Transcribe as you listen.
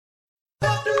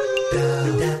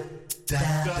A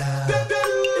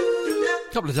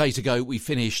couple of days ago, we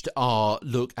finished our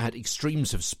look at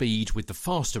extremes of speed with the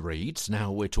faster reads.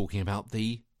 Now we're talking about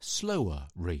the slower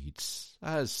reads,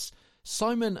 as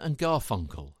Simon and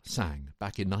Garfunkel sang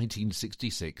back in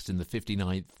 1966 in the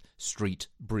 59th Street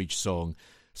Bridge song,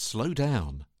 "Slow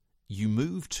down, you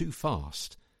move too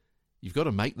fast. You've got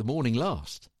to make the morning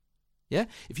last." Yeah?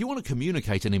 If you want to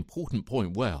communicate an important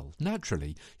point well,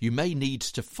 naturally, you may need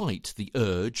to fight the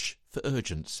urge for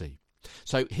urgency.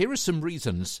 So here are some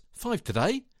reasons, 5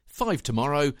 today, 5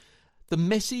 tomorrow, the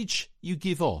message you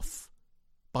give off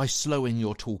by slowing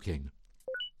your talking.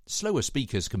 Slower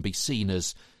speakers can be seen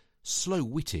as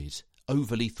slow-witted,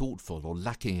 overly thoughtful or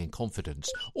lacking in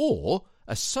confidence, or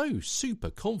are so super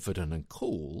confident and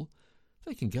cool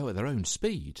they can go at their own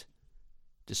speed.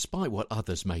 Despite what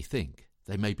others may think,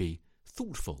 they may be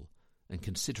thoughtful and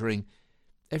considering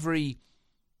every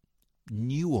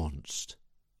nuanced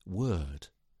word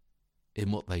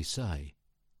in what they say.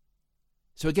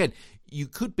 So again, you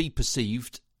could be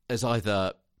perceived as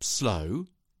either slow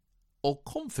or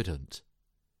confident.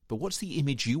 But what's the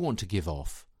image you want to give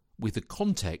off with the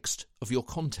context of your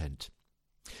content?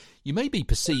 You may be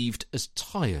perceived as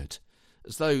tired,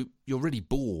 as though you're really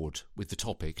bored with the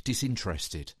topic,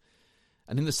 disinterested.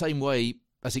 And in the same way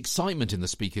as excitement in the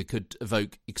speaker could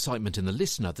evoke excitement in the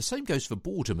listener, the same goes for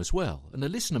boredom as well, and the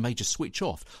listener may just switch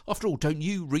off. After all, don't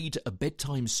you read a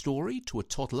bedtime story to a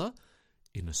toddler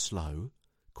in a slow,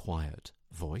 quiet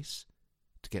voice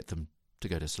to get them to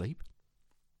go to sleep?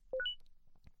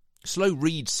 Slow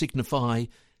reads signify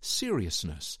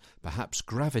seriousness, perhaps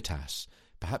gravitas,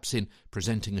 perhaps in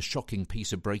presenting a shocking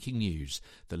piece of breaking news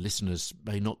that listeners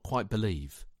may not quite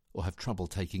believe or have trouble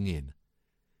taking in.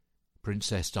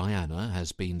 Princess Diana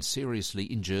has been seriously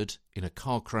injured in a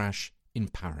car crash in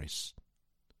Paris.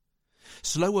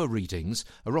 Slower readings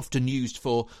are often used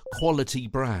for quality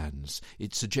brands.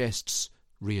 It suggests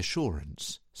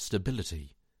reassurance,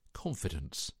 stability,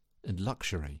 confidence, and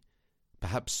luxury,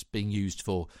 perhaps being used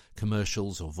for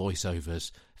commercials or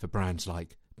voiceovers for brands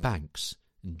like banks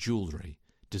and jewellery,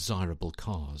 desirable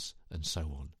cars, and so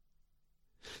on.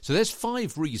 So there's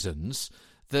 5 reasons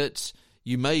that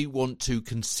you may want to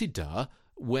consider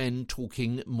when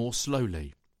talking more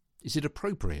slowly. Is it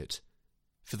appropriate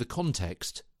for the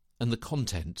context and the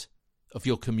content of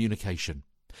your communication?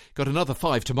 Got another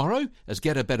 5 tomorrow as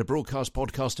Get a Better Broadcast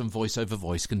podcast and Voice Over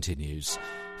Voice continues.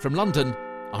 From London,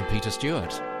 I'm Peter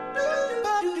Stewart.